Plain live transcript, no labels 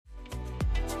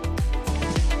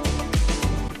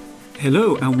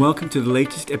Hello and welcome to the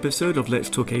latest episode of Let's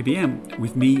Talk ABM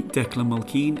with me, Declan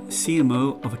Mulkeen,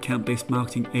 CMO of account-based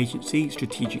marketing agency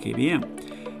Strategic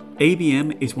ABM.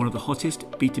 ABM is one of the hottest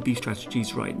B2B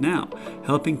strategies right now,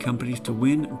 helping companies to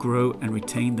win, grow and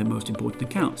retain their most important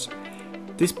accounts.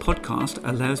 This podcast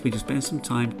allows me to spend some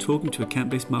time talking to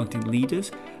account-based marketing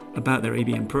leaders about their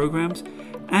ABM programs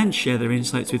and share their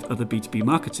insights with other B2B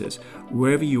marketers,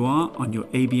 wherever you are on your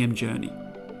ABM journey.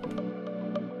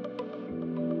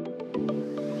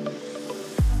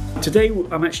 Today,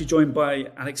 I'm actually joined by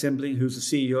Alex Embling, who's the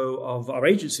CEO of our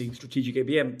agency, Strategic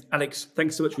ABM. Alex,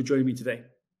 thanks so much for joining me today.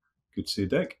 Good to see you,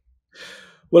 Dick.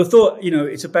 Well, I thought,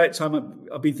 it's about time.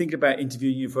 I've been thinking about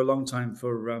interviewing you for a long time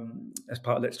as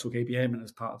part of Let's Talk ABM and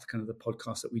as part of kind of the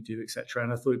podcast that we do, etc.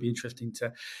 And I thought it'd be interesting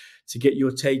to get your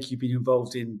take. You've been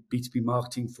involved in B2B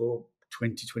marketing for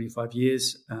 20, 25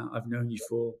 years. I've known you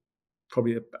for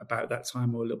probably about that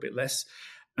time or a little bit less.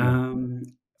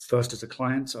 First as a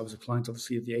client, I was a client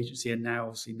obviously of the agency, and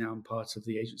now I'm part of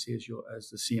the agency as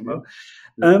the CMO.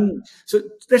 So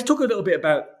let's talk a little bit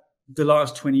about the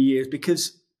last 20 years,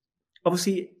 because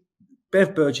obviously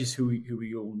Bev Burgess, who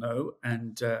we all know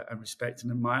and respect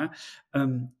and admire,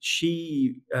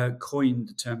 she coined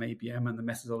the term ABM and the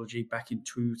methodology back in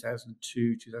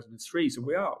 2002, 2003. So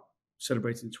we are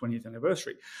celebrating the 20th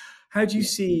anniversary. How do you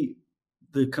see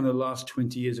the kind of last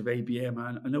 20 years of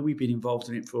ABM? I know we've been involved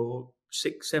in it for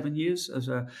 6-7 years as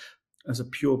a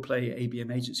pure play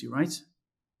ABM agency, right?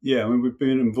 Yeah, I mean, we've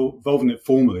been involved in it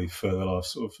formally for the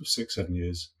last sort of 6-7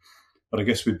 years, but I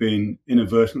guess we've been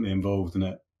inadvertently involved in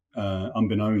it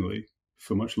unbeknownly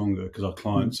for much longer, because our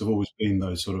clients have always been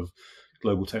those sort of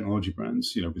global technology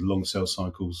brands, with long sales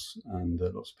cycles and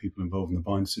lots of people involved in the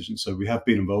buying decisions. So we have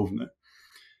been involved in it.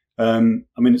 I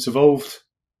mean, it's evolved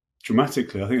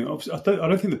dramatically. I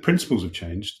don't think the principles have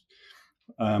changed.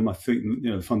 I think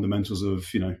the fundamentals of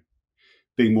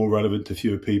being more relevant to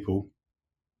fewer people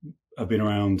have been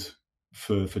around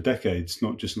for decades,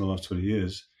 not just in the last 20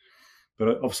 years.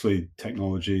 But obviously,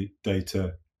 technology,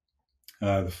 data,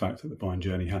 the fact that the buying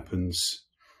journey happens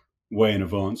way in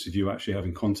advance of you actually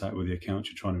having contact with the account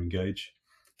you're trying to engage.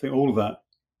 I think all of that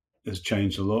has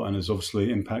changed a lot and has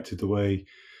obviously impacted the way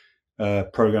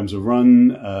programs are run,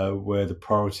 where the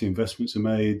priority investments are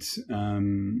made,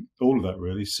 all of that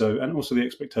really. So, and also the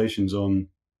expectations on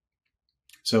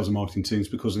sales and marketing teams,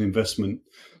 because of the investment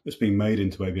that's being made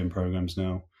into ABM programs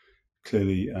now,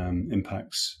 clearly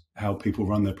impacts how people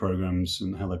run their programs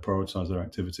and how they prioritize their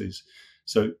activities.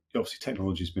 So obviously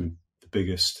technology has been the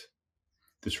biggest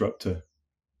disruptor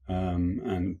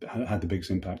and had the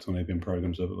biggest impact on ABM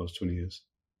programs over the last 20 years.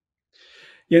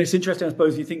 Yeah, it's interesting. I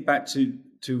suppose you think back to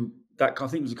that. I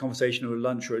think it was a conversation or a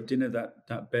lunch or a dinner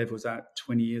that Bev was at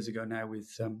 20 years ago now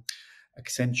with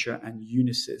Accenture and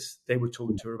Unisys. They were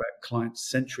talking to her about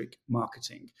client-centric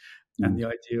marketing and the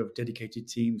idea of dedicated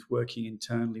teams working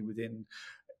internally within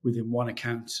one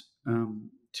account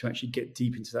to actually get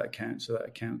deep into that account, so that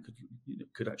account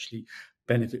could actually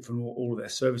benefit from all of their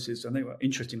services. And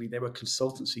interestingly, they were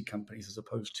consultancy companies as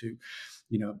opposed to,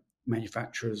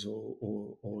 manufacturers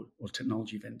or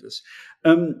technology vendors.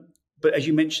 But as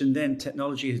you mentioned then,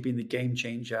 technology has been the game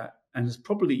changer and has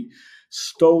probably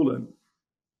stolen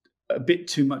a bit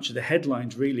too much of the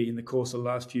headlines really in the course of the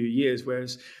last few years,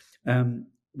 whereas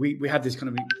we have this kind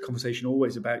of conversation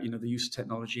always about, the use of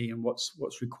technology and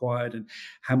what's required and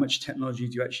how much technology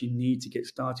do you actually need to get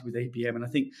started with ABM. And I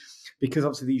think because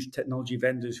obviously these technology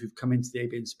vendors who've come into the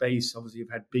ABM space obviously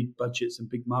have had big budgets and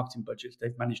big marketing budgets,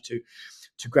 they've managed to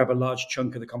grab a large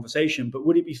chunk of the conversation. But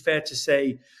would it be fair to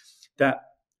say that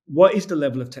what is the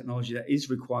level of technology that is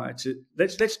required to?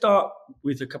 Let's start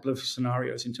with a couple of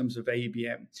scenarios in terms of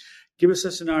ABM. Give us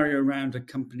a scenario around a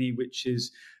company which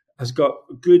has got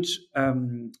a good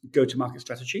go-to-market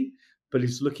strategy, but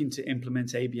is looking to implement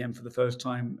ABM for the first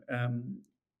time.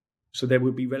 So they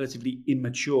would be relatively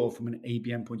immature from an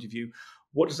ABM point of view.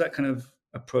 What does that kind of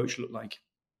approach look like?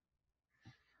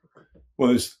 Well,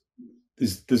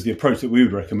 there's the approach that we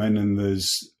would recommend, and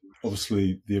there's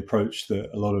obviously the approach that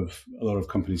a lot of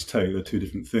companies take. They're two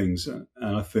different things, and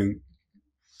I think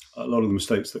a lot of the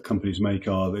mistakes that companies make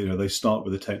are that they start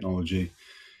with the technology,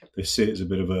 they see it as a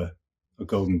bit of a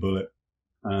golden bullet,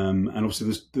 and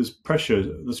obviously there's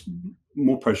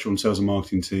more pressure on sales and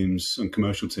marketing teams and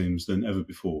commercial teams than ever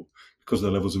before because of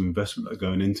the levels of investment that are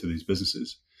going into these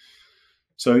businesses.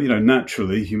 So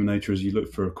naturally, human nature is you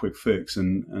look for a quick fix,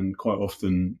 and quite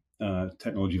often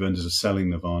technology vendors are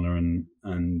selling Nirvana,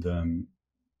 and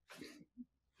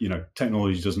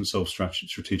technology doesn't solve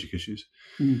strategic issues.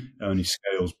 It only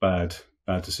scales bad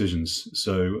decisions.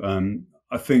 So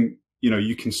I think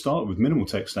you can start with minimal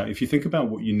tech stack. If you think about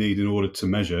what you need in order to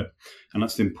measure, and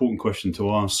that's the important question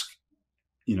to ask,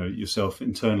 yourself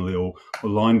internally or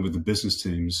aligned with the business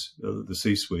teams, the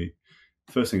C-suite.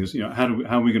 First thing is, how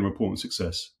are we going to report on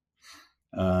success?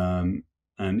 And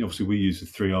obviously we use the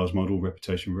 3 R's model: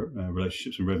 reputation,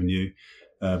 relationships, and revenue.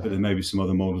 But there may be some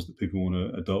other models that people want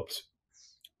to adopt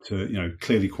to,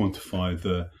 clearly quantify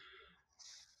the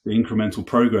incremental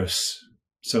progress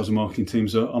sales and marketing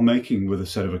teams are making with a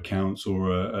set of accounts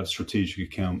or a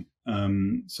strategic account.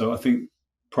 So I think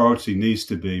priority needs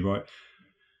to be, right,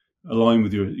 align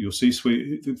with your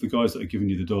C-suite, the guys that are giving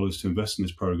you the dollars to invest in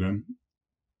this program,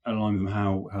 align with them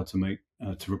how to make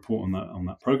to report on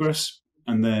that progress,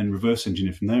 and then reverse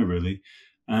engineer from there, really.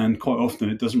 And quite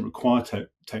often it doesn't require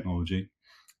technology.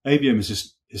 ABM is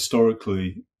just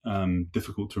historically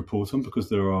difficult to report on because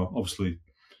there are obviously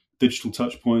digital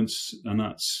touch points, and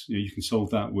that's, you can solve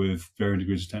that with varying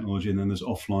degrees of technology. And then there's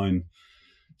offline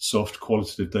soft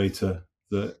qualitative data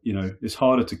that is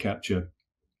harder to capture.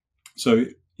 So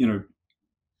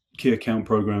key account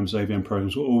programs, ABM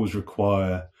programs will always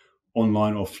require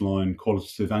online, offline,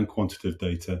 qualitative and quantitative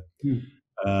data.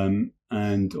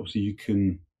 And obviously you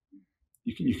can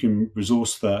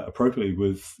resource that appropriately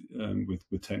with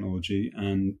technology,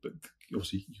 but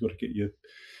obviously you've got to get your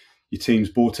teams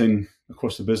bought in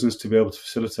across the business to be able to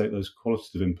facilitate those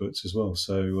qualitative inputs as well.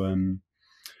 So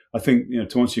I think,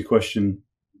 to answer your question,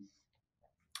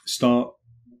 start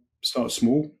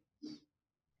small.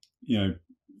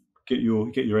 Get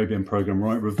your ABM program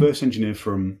right. Reverse engineer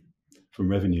from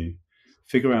revenue.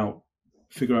 Figure out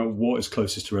what is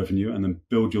closest to revenue, and then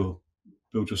build your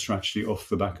strategy off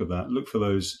the back of that. Look for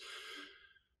those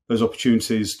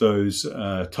opportunities, those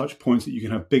touch points that you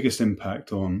can have biggest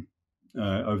impact on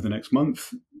over the next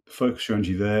month. Focus your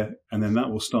energy there, and then that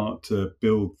will start to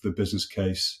build the business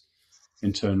case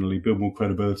internally, build more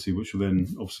credibility, which will then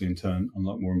obviously in turn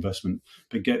unlock more investment.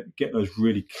 But get those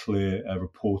really clear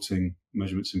reporting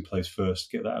measurements in place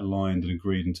first. Get that aligned and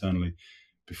agreed internally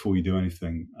before you do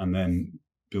anything, and then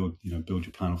build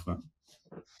your plan off that.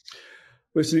 Well,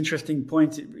 it's an interesting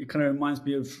point. It kind of reminds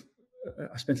me of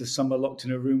I spent a summer locked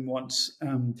in a room once,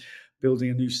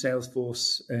 building a new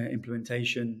Salesforce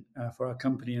implementation for our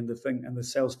company, and the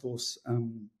Salesforce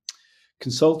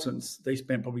consultants, they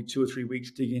spent probably 2 or 3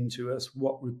 weeks digging into us.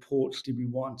 What reports did we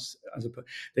want?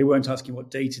 They weren't asking what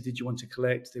data did you want to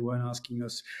collect. They weren't asking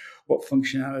us what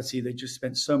functionality. They just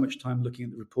spent so much time looking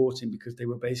at the reporting because they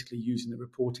were basically using the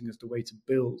reporting as the way to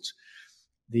build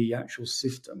the actual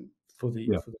system for the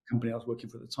company I was working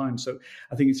for at the time. So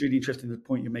I think it's really interesting, the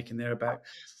point you're making there about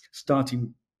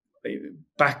starting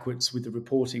backwards with the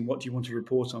reporting. What do you want to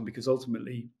report on? Because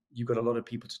ultimately you've got a lot of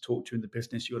people to talk to in the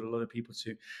business. You've got a lot of people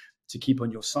to keep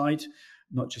on your side,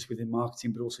 not just within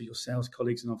marketing, but also your sales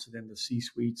colleagues, and obviously then the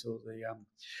C-suite or the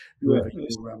whoever.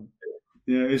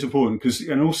 Yeah, it's important because,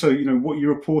 and also, what you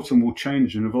report on will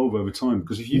change and evolve over time.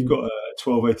 Because if you've got a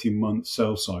 12, 18 month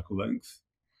sales cycle length,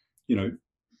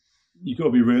 you've got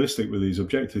to be realistic with these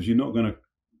objectives. You're not going to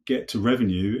get to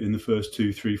revenue in the first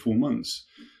 2, 3, 4 months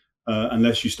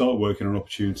unless you start working on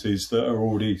opportunities that are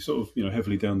already sort of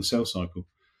heavily down the sales cycle.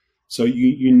 So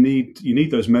you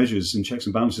need those measures and checks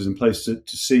and balances in place to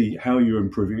see how you're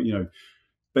improving.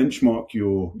 Benchmark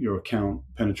your account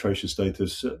penetration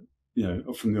status,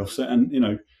 from the offset,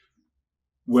 and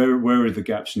where are the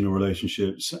gaps in your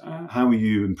relationships? How are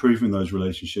you improving those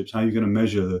relationships? How are you going to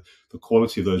measure the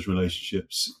quality of those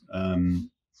relationships?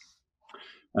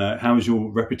 How is your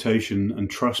reputation and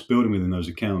trust building within those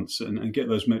accounts? And get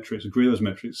those metrics, agree those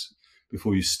metrics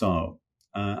before you start.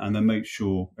 And then make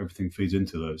sure everything feeds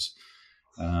into those.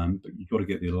 But you've got to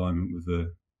get the alignment with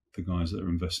the guys that are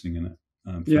investing in it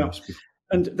first.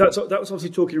 And that was obviously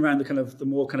talking around the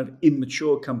more kind of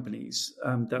immature companies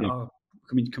that are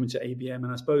coming to ABM.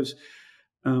 And I suppose,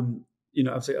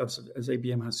 as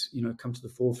ABM has come to the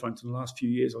forefront in the last few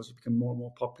years, also become more and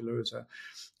more popular as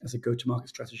a go-to-market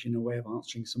strategy in a way of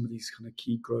answering some of these kind of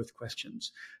key growth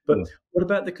questions. But what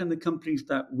about the kind of companies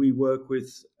that we work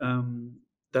with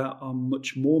that are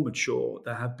much more mature,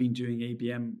 that have been doing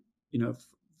ABM,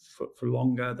 for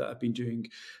longer, that have been doing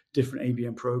different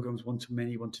ABM programs, one to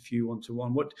many, one to few, one to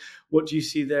one? What do you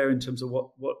see there in terms of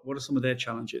what are some of their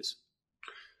challenges?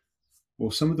 Well,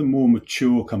 some of the more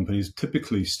mature companies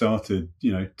typically started,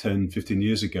 10, 15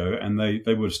 years ago, and they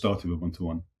would have started with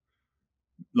one-to-one,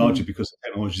 largely because the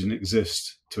technology didn't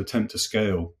exist to attempt to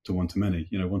scale to one-to-many.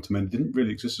 One-to-many didn't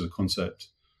really exist as a concept.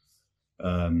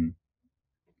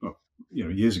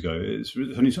 Years ago, it's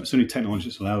only technology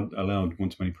that's allowed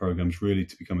one-to-many programs really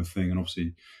to become a thing. And obviously,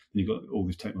 then you've got all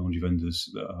these technology vendors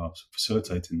that are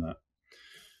facilitating that.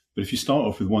 But if you start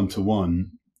off with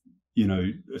one-to-one,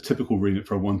 a typical remit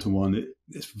for a one-to-one,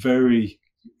 it's very,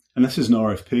 unless it's an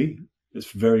RFP,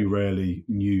 it's very rarely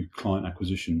new client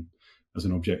acquisition as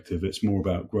an objective. It's more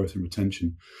about growth and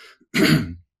retention.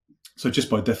 So just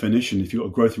by definition, if you've got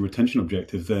a growth and retention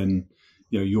objective, then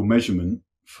your measurement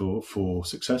for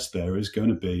success there is going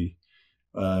to be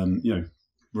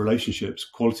relationships,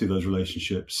 quality of those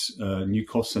relationships, new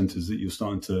cost centers that you're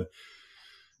starting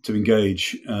to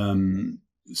engage.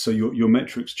 So your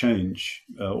metrics change,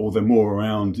 or they're more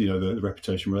around the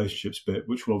reputation relationships bit,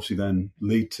 which will obviously then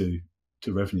lead to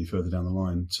revenue further down the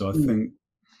line. So I think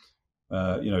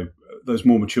those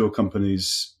more mature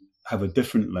companies have a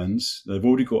different lens. They've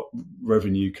already got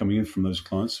revenue coming in from those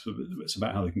clients. It's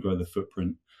about how they can grow their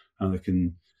footprint, how they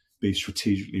can be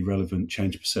strategically relevant,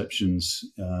 change perceptions.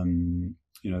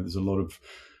 There's a lot of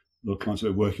clients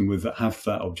that we're working with that have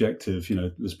that objective.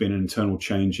 There's been an internal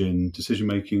change in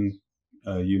decision-making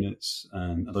units,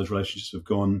 and those relationships have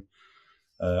gone,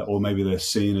 or maybe they're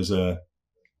seen as a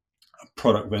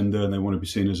product vendor and they want to be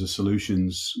seen as a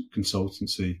solutions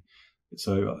consultancy.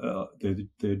 So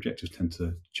the objectives tend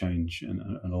to change and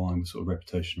align with sort of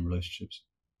reputation and relationships.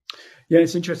 Yeah,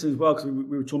 it's interesting as well, because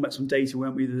we were talking about some data,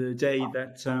 weren't we, the other day,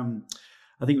 that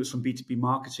I think it was from B2B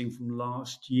Marketing from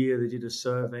last year. They did a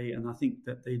survey, and I think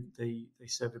that they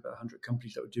surveyed about 100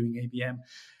 companies that were doing ABM.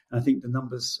 And I think the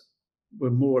numbers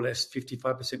were more or less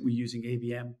 55% were using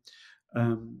ABM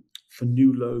for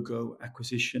new logo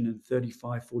acquisition, and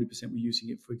 35-40% were using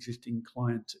it for existing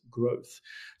client growth.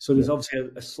 So there's obviously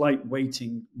a slight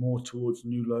weighting more towards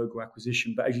new logo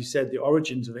acquisition. But as you said, the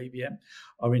origins of ABM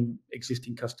are in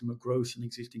existing customer growth and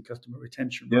existing customer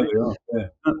retention. Right? Yeah, they are.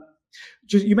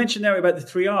 Yeah. You mentioned now about the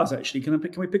 3 R's, actually. Can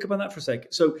we pick up on that for a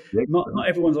second? So not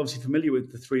everyone's obviously familiar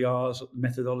with the 3 R's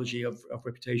methodology of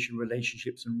reputation,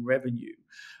 relationships, and revenue,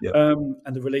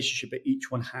 and the relationship that each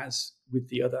one has with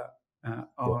the other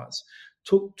R's.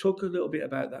 Talk a little bit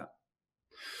about that.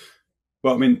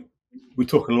 Well, I mean, we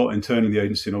talk a lot internally in the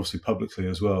agency and obviously publicly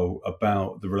as well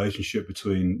about the relationship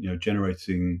between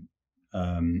generating,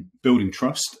 building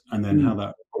trust, and then how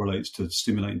that correlates to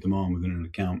stimulating demand within an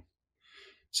account.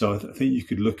 So I think you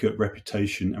could look at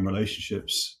reputation and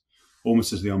relationships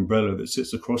almost as the umbrella that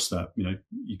sits across that.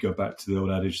 You go back to the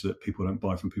old adage that people don't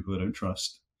buy from people they don't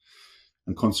trust,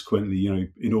 and consequently,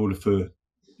 in order to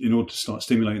start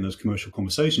stimulating those commercial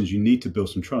conversations, you need to build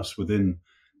some trust within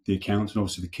the accounts and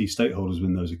obviously the key stakeholders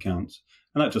within those accounts.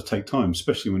 And that does take time,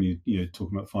 especially when you're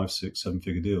talking about 5, 6,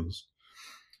 7-figure deals.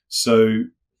 So,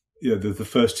 the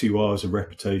first 2 R's of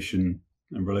reputation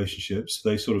and relationships,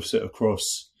 they sort of sit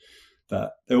across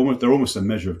that. They're almost a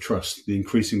measure of trust, the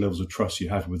increasing levels of trust you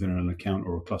have within an account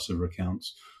or a cluster of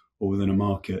accounts or within a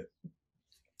market.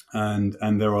 And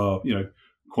there are,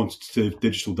 quantitative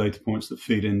digital data points that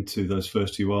feed into those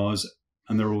first 2 R's,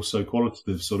 and there are also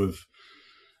qualitative sort of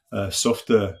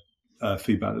softer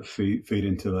feedback that feed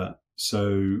into that.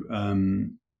 So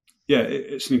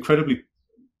it's an incredibly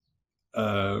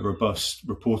robust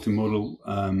reporting model,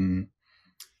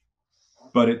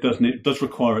 but it does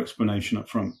require explanation up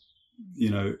front.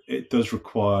 It does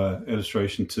require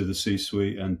illustration to the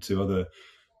C-suite and to other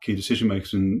key decision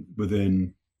makers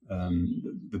within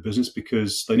the business,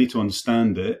 because they need to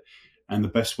understand it, and the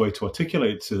best way to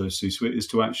articulate it to those C-suite is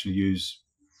to actually use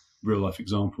real life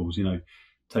examples.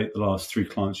 Take the last 3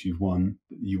 clients you've won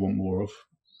that you want more of,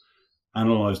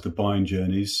 analyze the buying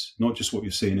journeys, not just what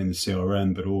you're seeing in the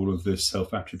CRM, but all of this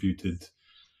self-attributed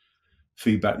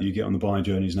feedback that you get on the buying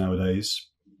journeys nowadays,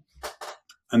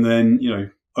 and then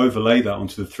overlay that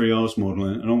onto the 3 R's model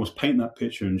and almost paint that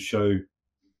picture and show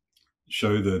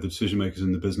the decision makers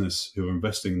in the business who are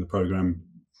investing in the program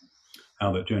how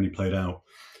that journey played out,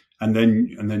 and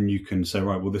then you can say,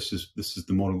 right, well, this is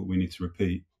the model that we need to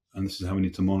repeat, and this is how we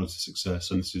need to monitor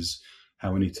success, and this is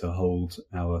how we need to hold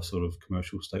our sort of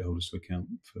commercial stakeholders to account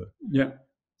for Yeah,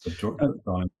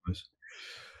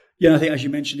 I think, as you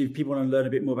mentioned, if people want to learn a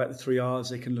bit more about the 3 R's,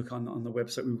 they can look on the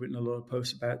website. We've written a lot of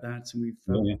posts about that, and we've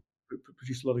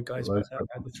produced a lot of guides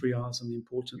about the 3 R's and the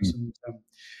importance,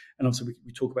 and also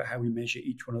we talk about how we measure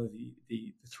each one of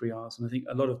the 3 R's. And I think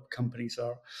a lot of companies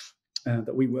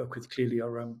that we work with clearly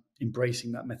are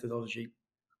embracing that methodology.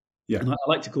 Yeah, and I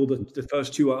like to call the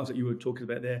first 2 R's that you were talking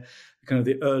about there kind of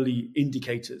the early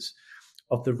indicators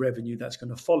of the revenue that's going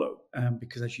to follow,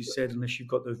 because as you said, unless you've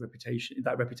got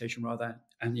that reputation rather,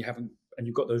 and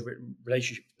you've got those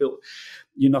relationships built,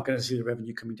 you're not going to see the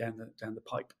revenue coming down the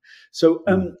pipe. So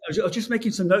I was just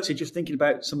making some notes here, just thinking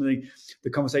about some of the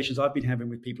conversations I've been having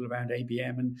with people around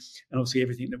ABM, and obviously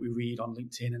everything that we read on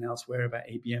LinkedIn and elsewhere about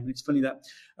ABM. And it's funny that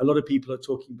a lot of people are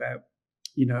talking about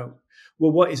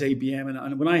well, what is ABM?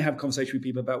 And when I have conversation with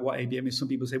people about what ABM is, some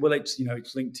people say, well, it's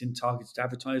LinkedIn targeted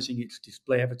advertising, it's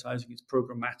display advertising, it's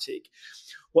programmatic.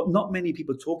 What not many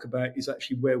people talk about is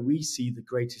actually where we see the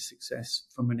greatest success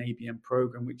from an ABM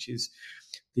program, which is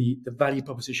the value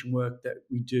proposition work that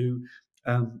we do,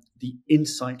 the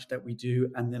insight that we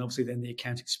do, and then obviously then the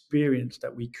account experience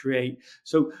that we create.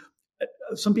 So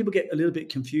some people get a little bit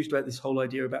confused about this whole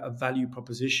idea about a value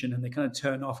proposition, and they kind of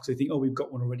turn off because they think, oh, we've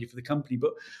got one already for the company.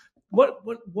 But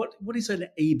what is an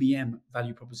ABM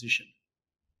value proposition?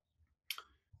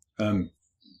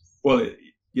 Well,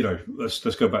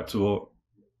 let's go back to what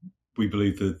we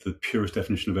believe the purest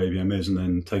definition of ABM is, and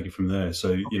then take it from there.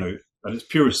 So, at its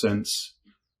purest sense,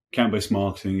 account-based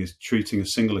marketing is treating a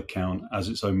single account as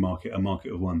its own market, a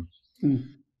market of one.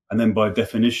 And then by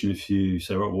definition, if you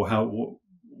say, right, well,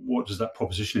 what does that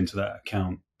proposition into that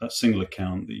account, that single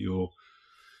account that you're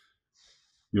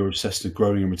obsessed with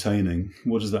growing and retaining,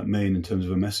 what does that mean in terms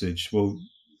of a message? Well,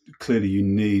 clearly you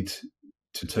need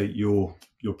to take your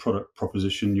product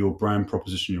proposition, your brand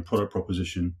proposition, your product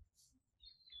proposition,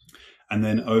 and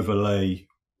then overlay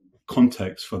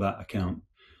context for that account.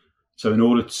 So in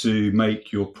order to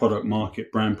make your product,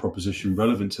 market, brand proposition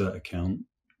relevant to that account,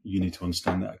 you need to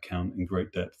understand that account in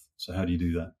great depth. So how do you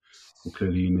do that? Well,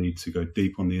 clearly you need to go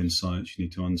deep on the insights. You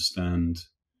need to understand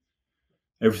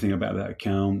everything about that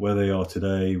account, where they are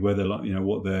today, where they're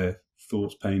what their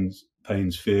thoughts, pains,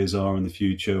 fears are in the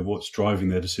future, what's driving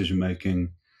their decision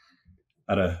making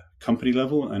at a company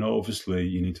level. And obviously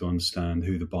you need to understand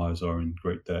who the buyers are in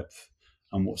great depth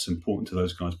and what's important to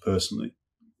those guys personally.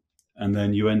 And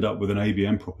then you end up with an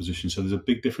ABM proposition. So there's a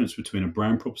big difference between a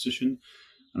brand proposition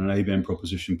and an ABM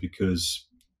proposition because,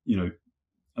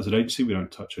 as an agency, we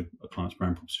don't touch a client's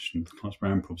brand proposition. The client's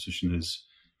brand proposition is,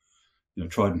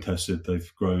 tried and tested.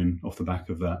 They've grown off the back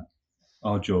of that.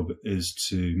 Our job is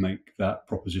to make that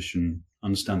proposition,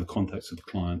 understand the context of the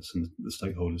clients and the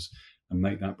stakeholders, and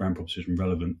make that brand proposition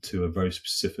relevant to a very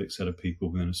specific set of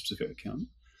people within a specific account.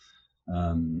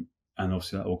 And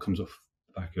obviously that all comes off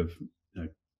the back of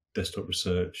desktop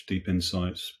research, deep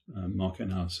insights, market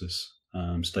analysis,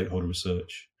 stakeholder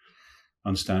research,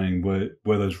 understanding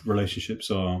where those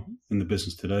relationships are in the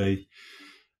business today,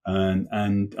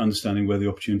 and understanding where the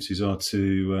opportunities are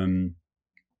to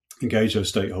engage those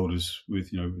stakeholders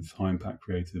with high impact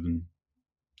creative and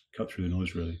cut through the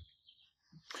noise, really.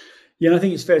 Yeah, and I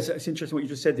think it's fair. It's interesting what you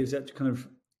just said. Is that kind of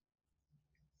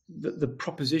the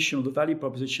proposition or the value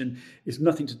proposition is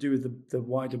nothing to do with the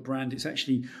wider brand. It's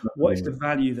actually what is the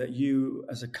value that you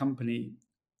as a company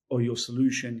or your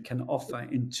solution can offer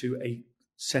into a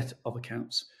set of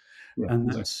accounts. Yeah, and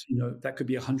that's, that could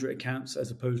be 100 accounts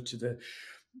as opposed to the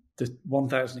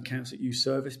 1,000 accounts that you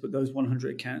service, but those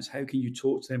 100 accounts, how can you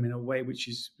talk to them in a way which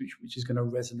is going to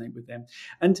resonate with them?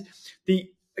 And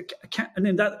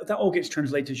then that all gets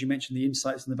translated, as you mentioned, the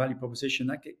insights and the value proposition.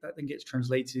 That then gets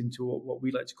translated into what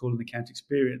we like to call an account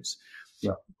experience.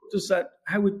 Yeah.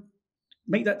 How would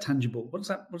make that tangible? What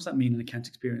does that mean, an account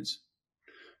experience?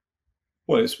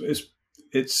 Well,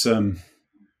 it's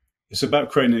about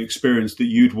creating an experience that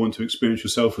you'd want to experience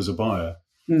yourself as a buyer.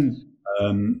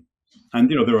 And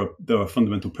there are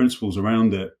fundamental principles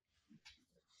around it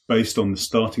based on the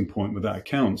starting point with that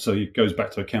account. So it goes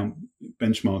back to account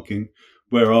benchmarking.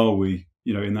 Where are we,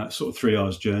 in that sort of 3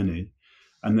 hours journey?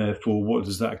 And therefore, what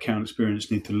does that account experience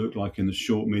need to look like in the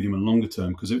short, medium, and longer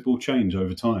term? Because it will change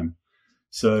over time.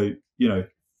 So,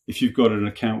 if you've got an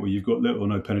account where you've got little or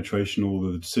no penetration, all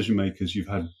the decision makers you've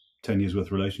had 10 years worth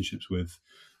of relationships with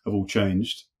have all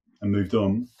changed and moved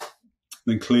on,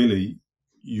 then clearly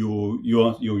your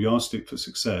yardstick for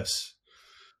success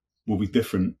will be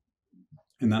different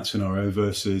in that scenario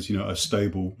versus a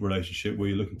stable relationship where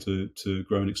you're looking to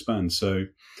grow and expand. So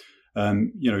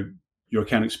your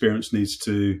account experience needs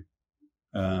to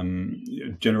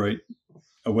generate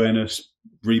awareness,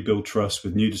 rebuild trust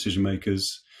with new decision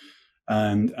makers,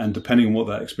 and depending on what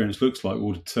that experience looks like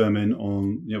will determine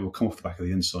will come off the back of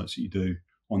the insights that you do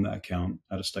on that account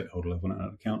at a stakeholder level and at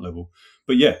an account level.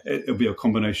 But yeah, it'll be a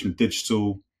combination of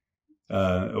digital.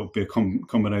 It'll be a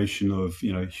combination of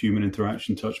human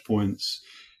interaction touch points.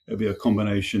 It'll be a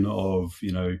combination of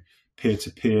peer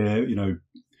to peer.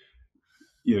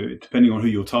 Depending on who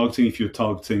you're targeting. If you're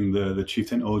targeting the chief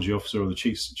technology officer or the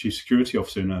chief security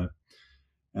officer in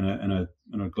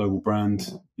a global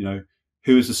brand,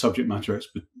 who is the subject matter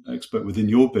expert within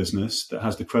your business that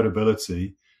has the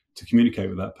credibility to communicate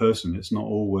with that person. It's not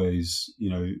always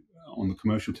on the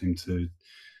commercial team to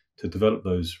develop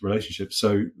those relationships.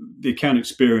 So the account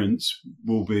experience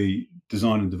will be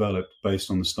designed and developed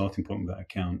based on the starting point of that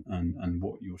account and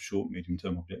what your short, medium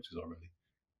term objectives are, really.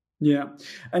 Yeah.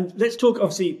 And let's talk,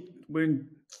 obviously, we're in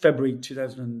February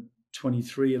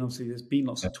 2023, and obviously there's been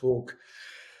lots of talk.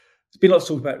 There's been lots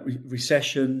of talk about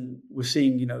recession. We're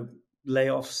seeing,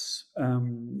 layoffs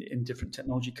in different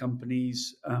technology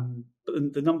companies.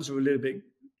 But the numbers are a little bit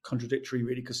contradictory,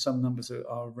 really, because some numbers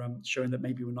are showing that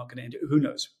maybe we're not going to end it. Who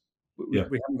knows? We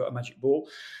haven't got a magic ball.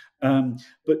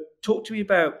 But talk to me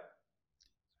about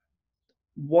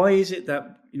why is it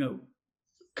that,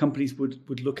 companies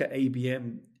would look at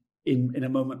ABM in a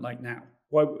moment like now?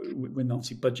 Why, when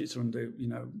obviously budgets are under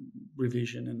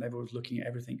revision and everyone's looking at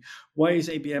everything, why is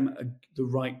ABM the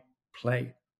right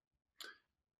play?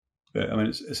 Yeah, I mean,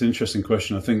 it's an interesting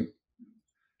question. I think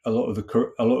a lot of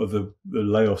the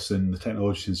layoffs in the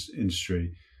technology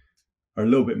industry are a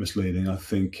little bit misleading. I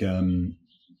think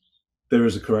there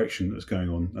is a correction that's going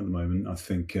on at the moment. I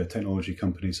think technology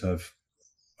companies have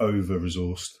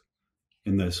over-resourced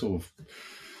in their sort of.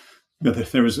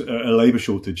 There is a labour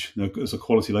shortage. There's a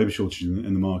quality labour shortage in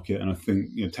the market, and I think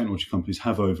technology companies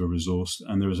have over-resourced,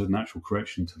 and there is a natural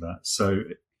correction to that. So,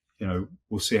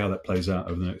 we'll see how that plays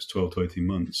out over the next 12 to 18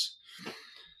 months.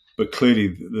 But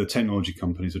clearly, the technology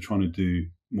companies are trying to do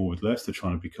more with less. They're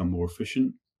trying to become more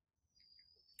efficient,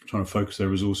 trying to focus their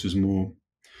resources more.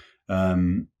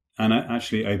 And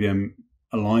actually, ABM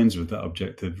aligns with that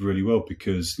objective really well,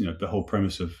 because the whole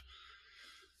premise of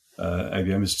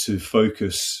ABM is to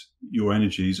focus your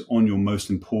energies on your most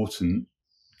important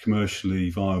commercially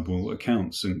viable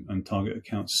accounts and target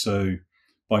accounts. So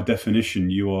by definition,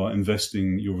 you are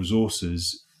investing your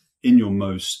resources in your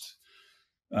most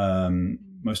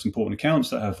important accounts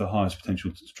that have the highest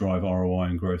potential to drive ROI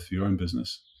and growth for your own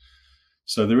business.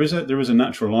 So there is a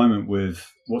natural alignment with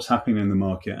what's happening in the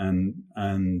market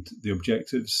and the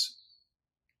objectives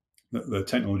that the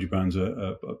technology brands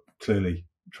are clearly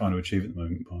trying to achieve at the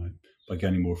moment by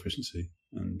gaining more efficiency.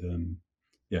 And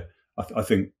I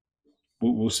think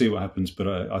we'll see what happens. But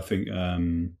I think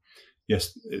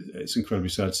yes, it's incredibly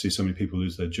sad to see so many people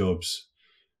lose their jobs.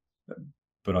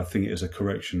 But I think it is a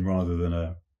correction rather than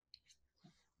a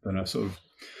sort of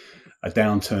a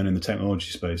downturn in the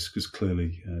technology space, because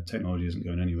clearly technology isn't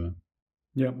going anywhere.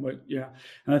 Yeah,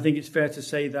 and I think it's fair to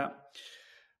say that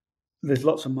there's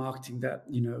lots of marketing that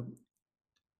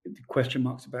question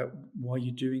marks about why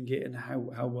you're doing it and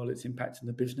how well it's impacting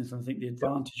the business. And I think the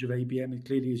advantage of ABM is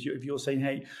clearly if you're saying,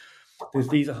 hey, there's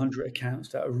these 100 accounts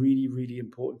that are really, really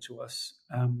important to us.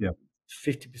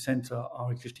 50% are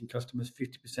our existing customers,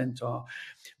 50% are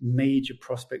major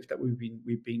prospects that we've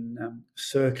been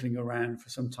circling around for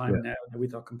some time now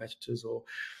with our competitors. Or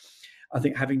I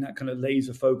think having that kind of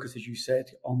laser focus, as you said,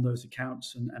 on those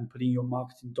accounts and putting your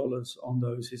marketing dollars on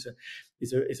those is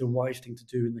a wise thing to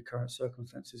do in the current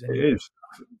circumstances. Anyway. It is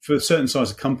for certain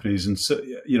size of companies, and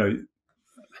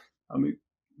I mean,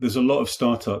 there's a lot of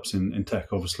startups in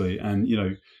tech, obviously, and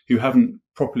who haven't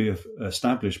properly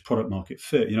established product market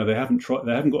fit. They haven't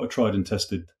got a tried and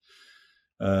tested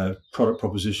product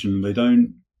proposition. They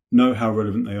don't know how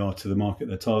relevant they are to the market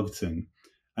they're targeting.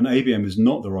 And ABM is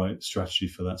not the right strategy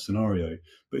for that scenario.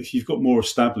 But if you've got more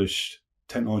established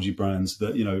technology brands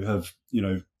that have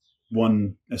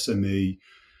one SME,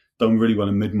 done really well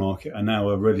in mid-market, and now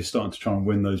are really starting to try and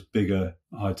win those bigger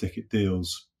high-ticket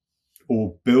deals,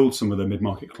 or build some of their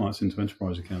mid-market clients into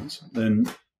enterprise accounts, then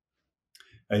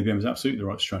ABM is absolutely the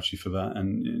right strategy for that,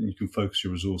 and you can focus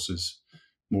your resources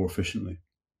more efficiently.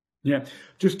 Yeah,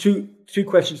 just two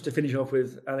questions to finish off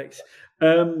with, Alex.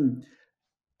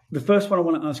 The first one I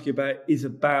want to ask you about is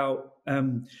about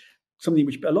something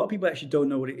which a lot of people actually don't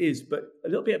know what it is, but a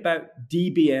little bit about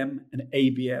DBM and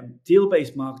ABM,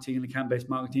 deal-based marketing and account-based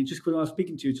marketing. Just when I was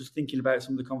speaking to you, just thinking about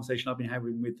some of the conversation I've been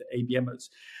having with ABMers.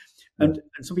 And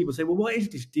some people say, well, what is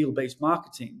this deal-based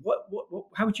marketing?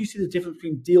 How would you see the difference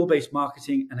between deal-based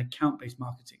marketing and account-based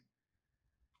marketing?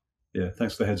 Yeah,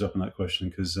 thanks for the heads up on that question,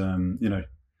 because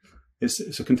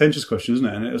it's a contentious question, isn't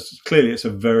it? And it's a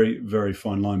very, very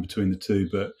fine line between the two.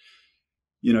 But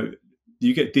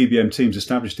you get DBM teams,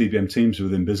 established DBM teams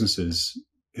within businesses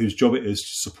whose job it is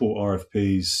to support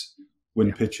RFPs,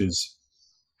 win pitches,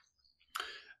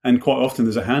 and quite often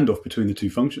there's a handoff between the two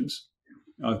functions.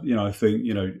 I think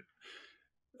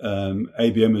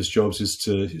ABM's jobs is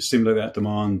to stimulate that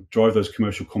demand, drive those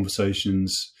commercial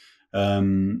conversations,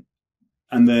 and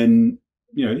then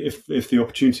if the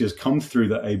opportunity has come through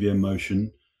that ABM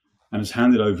motion and is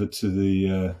handed over to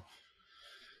the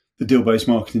deal-based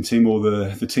marketing team, or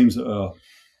the teams that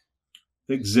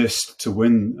exist to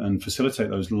win and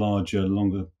facilitate those larger,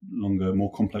 longer,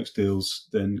 more complex deals,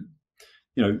 then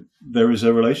there is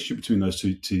a relationship between those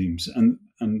two teams, and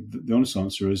the honest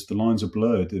answer is the lines are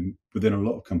blurred within a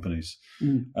lot of companies.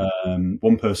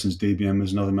 One person's DBM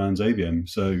is another man's ABM.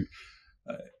 So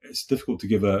it's difficult to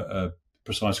give a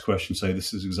precise question, say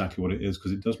this is exactly what it is,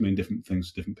 because it does mean different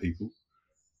things to different people.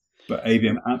 But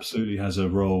ABM absolutely has a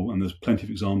role, and there's plenty of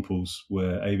examples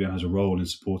where ABM has a role in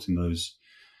supporting those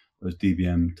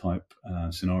DBM type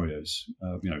scenarios.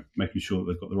 Making sure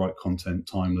that they've got the right content,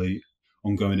 timely,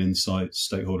 ongoing insights,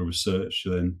 stakeholder research,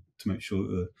 then to make sure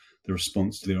that the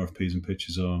response to the RFPs and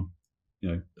pitches are,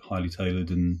 highly tailored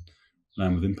and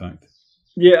land with impact.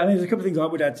 Yeah, and there's a couple of things I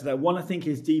would add to that. One, I think,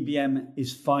 is DBM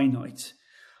is finite.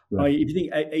 Yeah. If you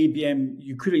think ABM,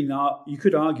 you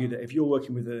could argue that if you're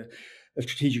working with a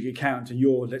strategic account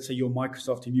and let's say you're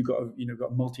Microsoft and you've got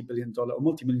a multi-billion-dollar or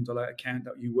multi-million-dollar account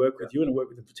that you work with, you're going to work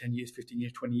with them for 10 years, 15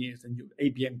 years, 20 years, then your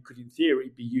ABM could in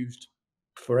theory be used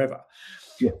forever.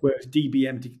 Yeah. Whereas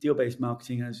DBM, deal-based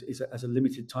marketing, has a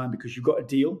limited time because you've got a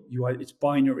deal. It's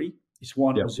binary. It's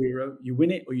 1 or 0. You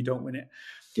win it or you don't win it.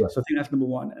 Yeah. So I think that's number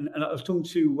one. And I was talking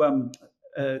to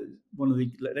one of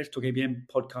the Let's Talk ABM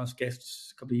podcast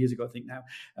guests a couple of years ago, I think now.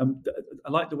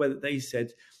 I like the way that they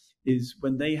said is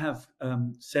when they have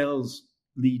sales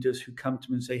leaders who come to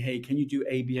them and say, hey, can you do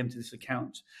ABM to this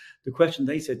account? The question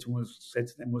they said to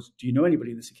them was, do you know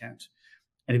anybody in this account?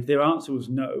 And if their answer was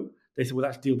no, they said, well,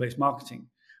 that's deal-based marketing.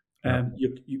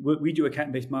 We do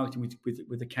account-based marketing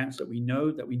with accounts that we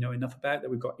know enough about,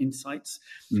 that we've got insights,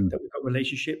 that we've got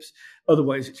relationships.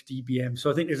 Otherwise, it's DBM.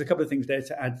 So I think there's a couple of things there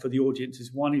to add for the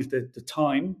audiences. One is the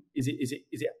time. Is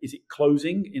it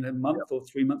closing in a month or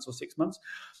 3 months or 6 months?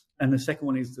 And the second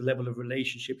one is the level of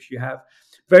relationships you have.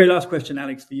 Very last question,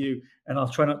 Alex, for you, and I'll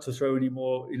try not to throw any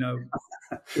more,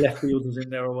 left fielders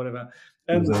in there or whatever.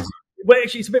 Well,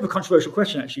 actually, it's a bit of a controversial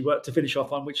question, actually, to finish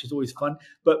off on, which is always fun.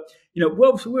 But,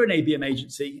 so we're an ABM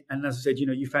agency. And as I said,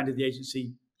 you founded the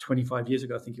agency 25 years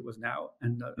ago, I think it was now,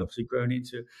 and obviously grown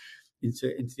into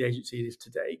the agency it is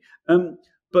today.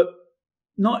 But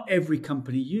not every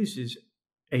company uses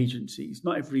agencies.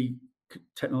 Not every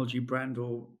technology brand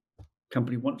or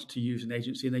company wants to use an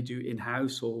agency, and they do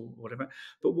in-house or whatever.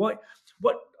 But what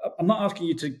I'm not asking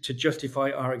you to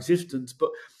justify our existence, but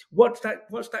what's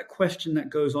that question that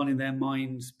goes on in their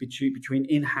minds between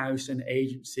in-house and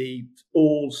agency?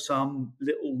 All, some,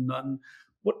 little, none.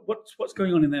 What's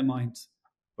going on in their minds?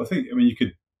 I think, you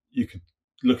could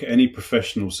look at any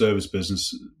professional service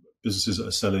businesses that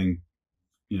are selling,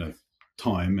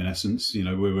 time, in essence.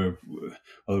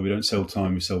 Although we don't sell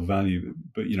time, we sell value.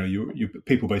 But your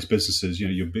people-based businesses,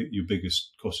 your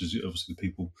biggest cost is obviously the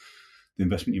people, the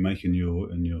investment you make in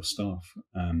your staff.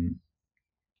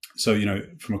 So,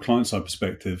 from a client side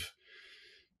perspective,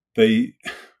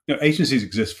 agencies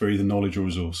exist for either knowledge or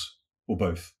resource or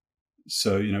both.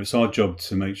 So, it's our job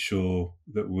to make sure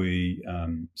that we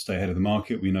stay ahead of the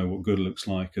market. We know what good looks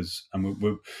like, and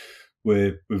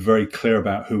we're very clear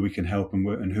about who we can help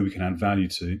and who we can add value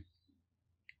to.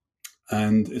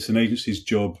 And it's an agency's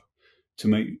job to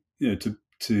make,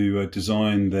 to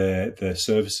design their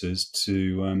services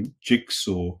to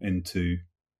jigsaw into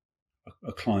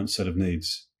a client set of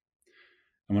needs.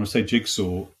 And when I say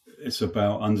jigsaw, it's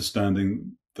about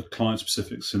understanding the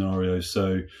client-specific scenario.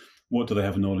 So what do they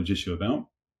have a knowledge issue about?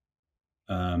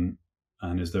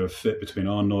 And is there a fit between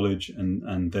our knowledge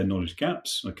and their knowledge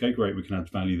gaps? Okay, great, we can add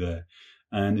value there.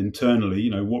 And internally,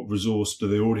 what resource do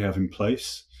they already have in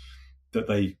place that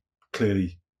they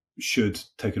clearly should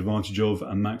take advantage of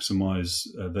and maximize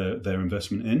their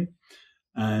investment in?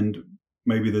 And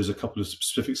maybe there's a couple of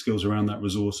specific skills around that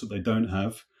resource that they don't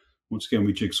have. Once again,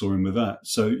 we jigsaw in with that.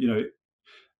 So,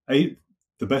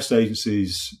 the best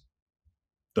agencies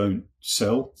don't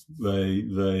sell. They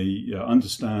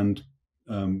understand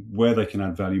where they can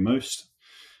add value most,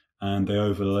 and they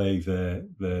overlay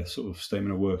their sort of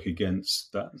statement of work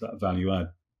against that value add.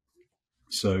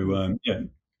 So,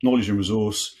 knowledge and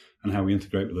resource and how we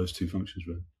integrate with those two functions,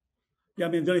 really. Yeah,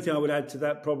 the only thing I would add to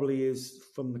that probably is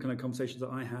from the kind of conversations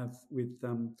that I have with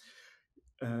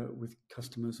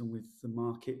customers and with the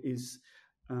market is,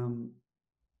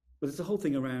 but there's a whole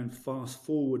thing around fast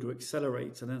forward or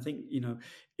accelerate. And I think,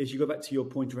 as you go back to your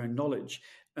point around knowledge,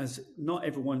 as not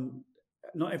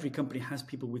every company has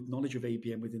people with knowledge of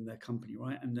ABM within their company,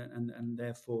 right? And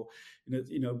therefore,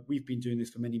 we've been doing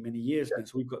this for many, many years now.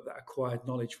 So we've got that acquired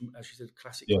knowledge from, as you said,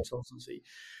 classic consultancy,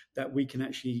 that we can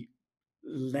actually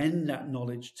lend that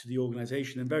knowledge to the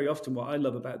organization. And very often what I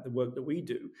love about the work that we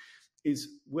do is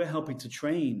we're helping to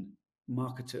train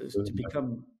marketers to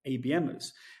become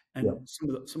ABMers. And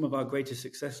some of our greatest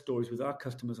success stories with our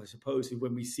customers, I suppose, is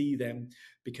when we see them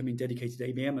becoming dedicated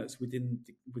ABMers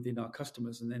within our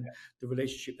customers, and then the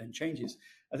relationship then changes.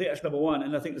 I think that's number one.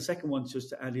 And I think the second one, just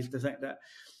to add, is the fact that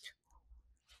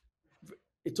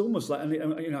it's almost like,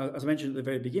 as I mentioned at the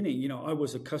very beginning, I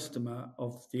was a customer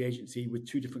of the agency with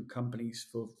two different companies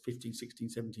for 15, 16,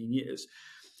 17 years.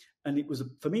 And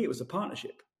for me, it was a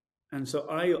partnership. And so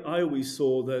I always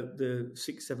saw the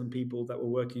 6-7 people that were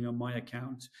working on my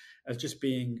account as just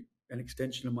being an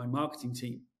extension of my marketing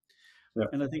team. Yeah.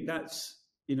 And I think that's,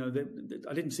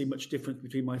 I didn't see much difference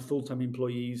between my full-time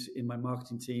employees in my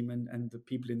marketing team and the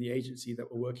people in the agency that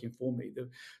were working for me. The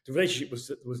relationship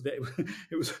was there.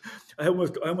 It was, I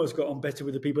almost got on better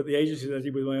with the people at the agency than I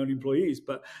did with my own employees.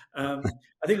 But I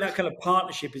think that kind of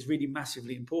partnership is really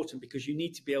massively important, because you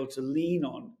need to be able to lean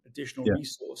on additional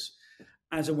resource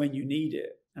as and when you need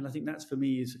it. And I think that's, for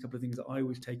me, is a couple of things that I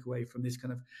always take away from this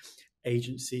kind of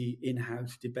agency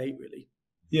in-house debate, really.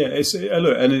 Yeah, it's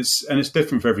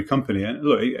different for every company, and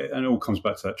look, and it all comes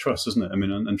back to that trust, doesn't it? I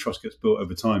mean, and trust gets built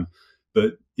over time.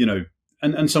 But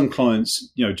and some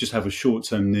clients, just have a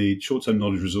short-term need, short-term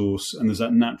knowledge resource, and there's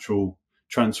that natural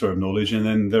transfer of knowledge, and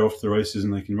then they're off to the races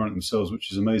and they can run it themselves,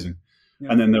 which is amazing.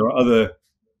 Yeah. And then there are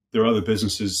other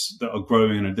businesses that are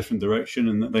growing in a different direction,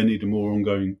 and that they need a more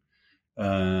ongoing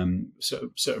set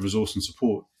of resource and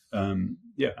support. And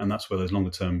that's where those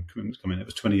longer-term commitments come in. It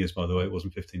was 20 years, by the way. It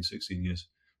wasn't 15, 16 years.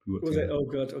 Was it? Oh,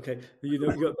 God. Okay. You've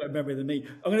got better memory than me.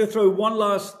 I'm going to throw one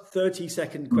last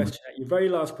 30-second question at you. Very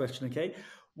last question, okay?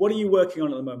 What are you working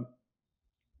on at the moment?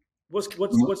 What's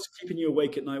keeping you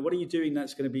awake at night? What are you doing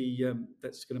that's going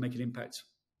to make an impact?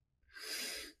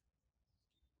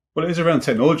 Well, it is around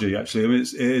technology, actually. I mean,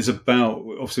 it is about,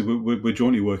 obviously, we're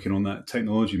jointly working on that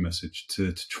technology message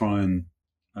to try and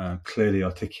clearly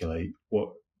articulate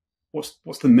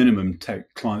what's the minimum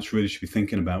tech clients really should be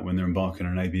thinking about when they're embarking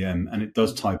on an ABM. And it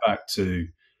does tie back to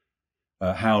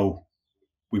how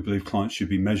we believe clients should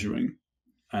be measuring,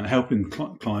 and helping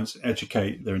clients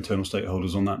educate their internal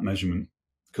stakeholders on that measurement,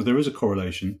 because there is a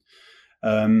correlation.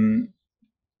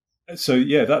 So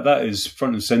yeah, that is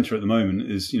front and center at the moment,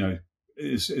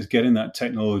 is getting that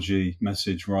technology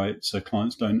message right, so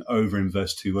clients don't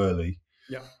overinvest too early.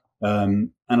 Yeah.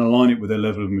 And align it with their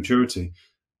level of maturity.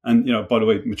 And, by the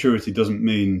way, maturity doesn't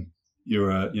mean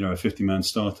you're a 50-man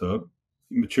startup.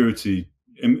 Maturity,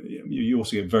 you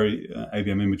also get very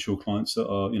ABM immature clients that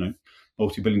are,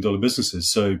 multi-billion-dollar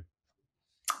businesses. So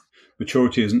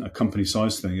maturity isn't a company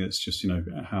size thing. It's just,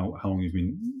 how long you've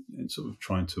been sort of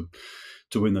trying to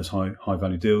win those high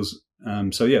value deals.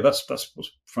 So yeah, that's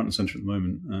what's front and center at the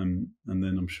moment. And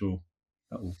then I'm sure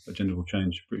agenda will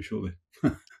change pretty shortly.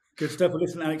 Good stuff. Well,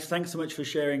 listen, Alex, thanks so much for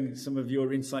sharing some of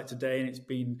your insight today, and it's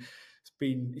been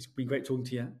great talking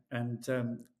to you,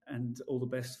 and all the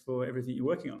best for everything you're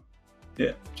working on.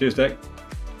 Yeah, cheers, Dave.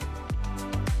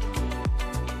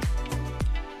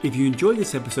 If you enjoyed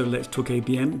this episode of Let's Talk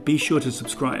ABM, be sure to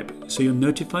subscribe so you're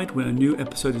notified when a new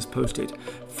episode is posted.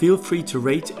 Feel free to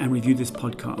rate and review this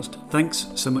podcast. Thanks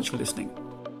so much for listening.